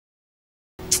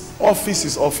Office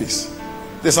is office.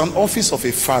 There's an office of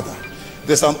a father.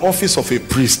 There's an office of a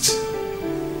priest.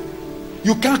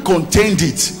 You can't contend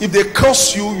it. If they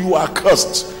curse you, you are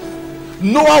cursed.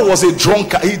 Noah was a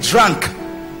drunkard. He drank.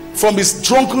 From his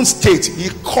drunken state, he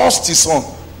cursed his son,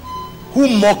 who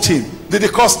mocked him. Did the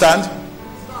curse stand?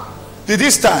 Did he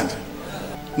stand?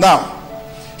 Now,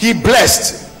 he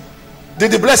blessed.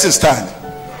 Did the blessing stand?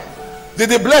 Did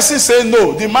the blessing say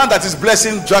no? The man that is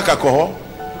blessing drank alcohol.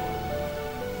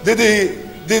 Did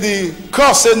the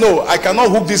curse say no? I cannot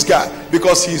hook this guy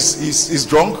because he's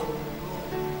drunk.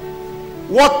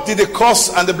 What did the curse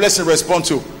and the blessing respond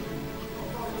to?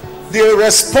 They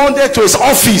responded to his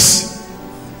office.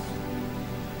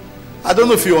 I don't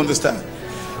know if you understand.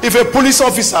 If a police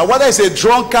officer, whether he's a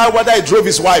drunkard, whether he drove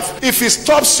his wife, if he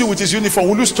stops you with his uniform,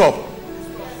 will you stop?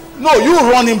 No, you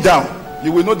run him down.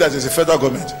 You will know that there's a federal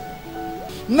government.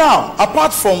 Now,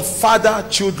 apart from father,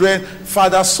 children,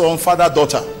 father, son, father,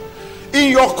 daughter,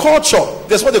 in your culture,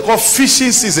 there's what they call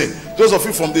fishing season. Those of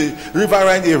you from the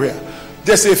riverine area,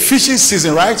 there's a fishing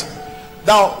season, right?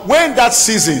 Now, when that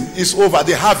season is over,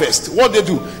 the harvest, what they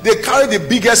do, they carry the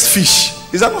biggest fish.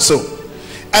 Is that not so?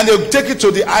 And they take it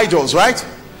to the idols, right?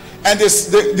 And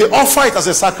they offer it as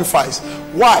a sacrifice.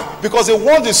 Why? Because they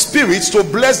want the spirits to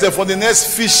bless them for the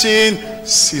next fishing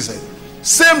season.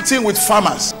 Same thing with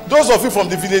farmers. Those of you from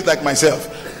the village like myself,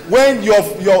 when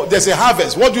there's a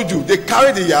harvest, what do? They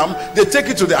carry the yam, they take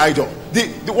it to the idol.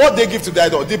 What they give to the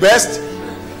idol? The best?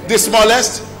 The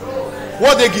smallest?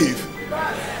 What they give?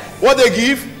 What they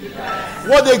give?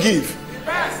 What they give?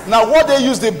 Now what they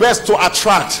use the best to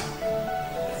attract?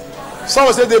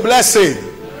 Someone said the blessing.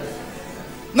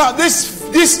 Now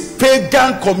these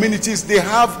pagan communities, they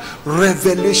have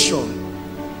revelation.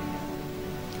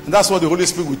 And that's what the Holy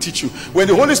Spirit will teach you. When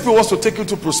the Holy Spirit wants to take you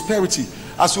to prosperity,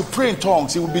 as you pray in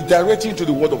tongues, he will be directing you to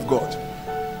the word of God.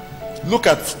 Look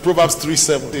at Proverbs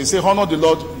 3:7. They say, honor the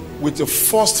Lord with the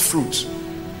first fruit,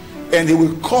 and he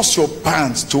will cause your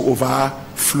barns to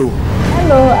overflow.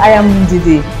 Hello, I am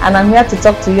Didi, and I'm here to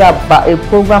talk to you about a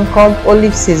program called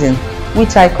Olive Season,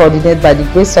 which I coordinate by the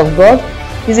grace of God.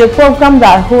 It's a program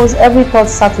that holds every third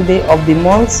Saturday of the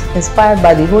month, inspired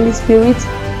by the Holy Spirit,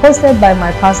 hosted by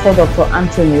my pastor, Dr.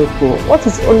 Antoni Okoh. What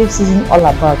is Olive Season all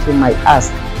about, you might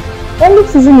ask? Olive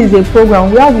Season is a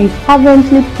program where we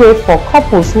fervently pray for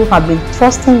couples who have been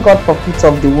trusting God for fruit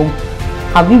of the womb.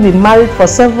 Have you been married for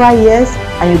several years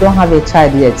and you don't have a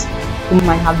child yet? You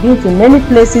might have been to many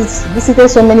places, visited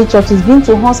so many churches, been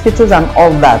to hospitals and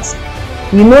all that.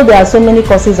 We know there are so many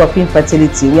causes of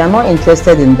infertility. We are not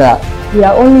interested in that. We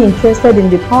are only interested in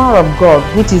the power of God,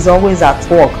 which is always at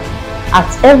work.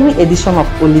 At every edition of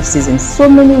Olive Season, so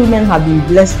many women have been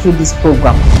blessed through this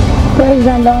program. Praise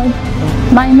the Lord.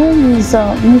 My name is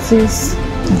Mrs.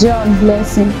 John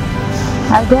Blessing.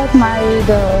 I got married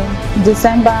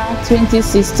December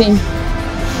 2016,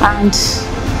 and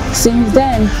since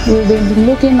then we've been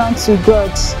looking unto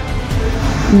God,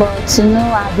 but to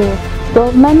no avail.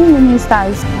 So many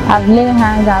ministers have laid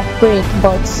hands, have prayed,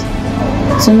 but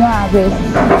to no avail.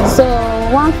 So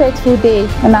one fateful day,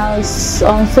 when I was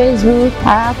on Facebook,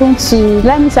 I happened to,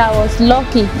 I was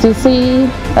lucky to see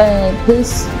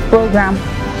this program.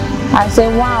 I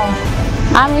said, wow,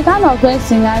 I'm a kind of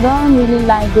person, I don't really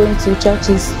like going to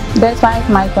churches despite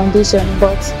my condition,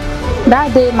 but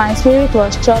that day my spirit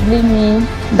was troubling me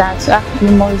that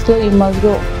you must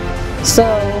go. So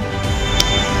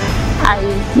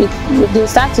the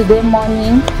Saturday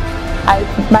morning,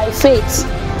 by faith,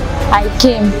 I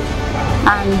came,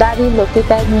 and Daddy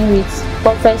located me with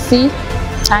prophecy,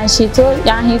 and he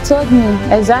told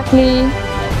me exactly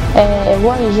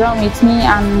what is wrong with me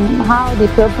and how the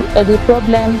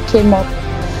problem came up,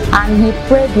 and he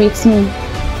prayed with me.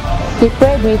 He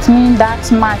prayed with me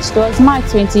that March. It was March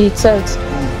 23rd.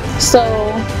 So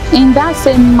in that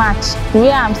same March,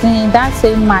 where I'm saying in that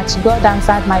same March, God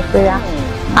answered my prayer.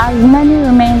 As many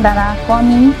women that are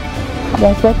coming,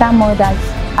 the better mothers,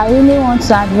 I really want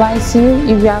to advise you,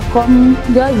 if you are coming,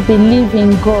 just believe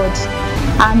in God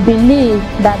and believe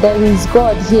that there is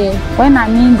God here. When I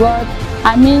mean God,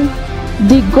 I mean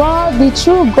the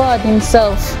true God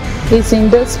himself is in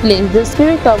this place. The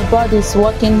Spirit of God is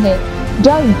working here.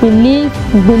 Just believe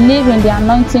in the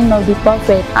anointing of the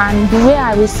prophet, and the way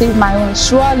I received my own,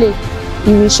 surely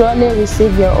you will surely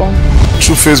receive your own.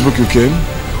 Through Facebook you came?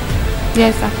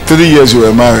 Yes, sir. 3 years you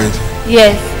were married?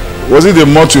 Yes. Was it the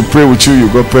month we prayed with you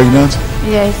got pregnant?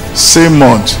 Yes. Same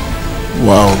month?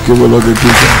 Wow, give a lot of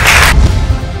people.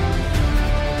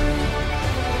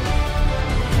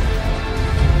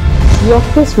 Your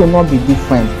case will not be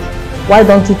different. Why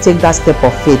don't you take that step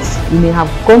of faith? You may have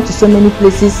gone to so many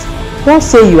places, Don't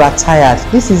say you are tired.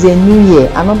 This is a new year,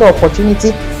 another opportunity,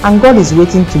 and God is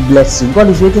waiting to bless you. God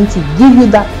is waiting to give you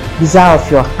that desire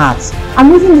of your heart.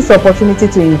 I'm using this opportunity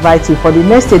to invite you for the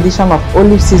next edition of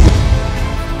Olive Season.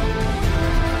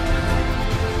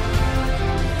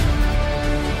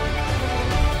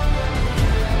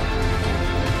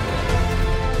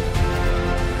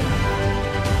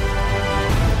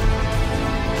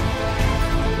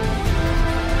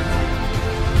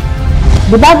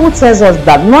 The Bible tells us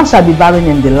that none shall be barren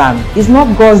in the land. It's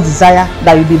not God's desire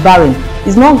that you be barren.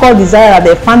 It's not God's desire that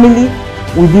the family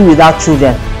will be without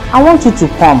children. I want you to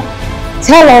come.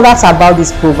 Tell others about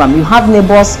this program. You have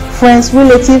neighbors, friends,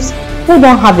 relatives who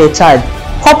don't have a child.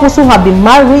 Couples who have been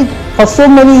married for so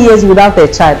many years without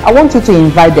a child. I want you to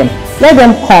invite them. Let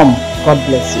them come. God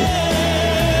bless you.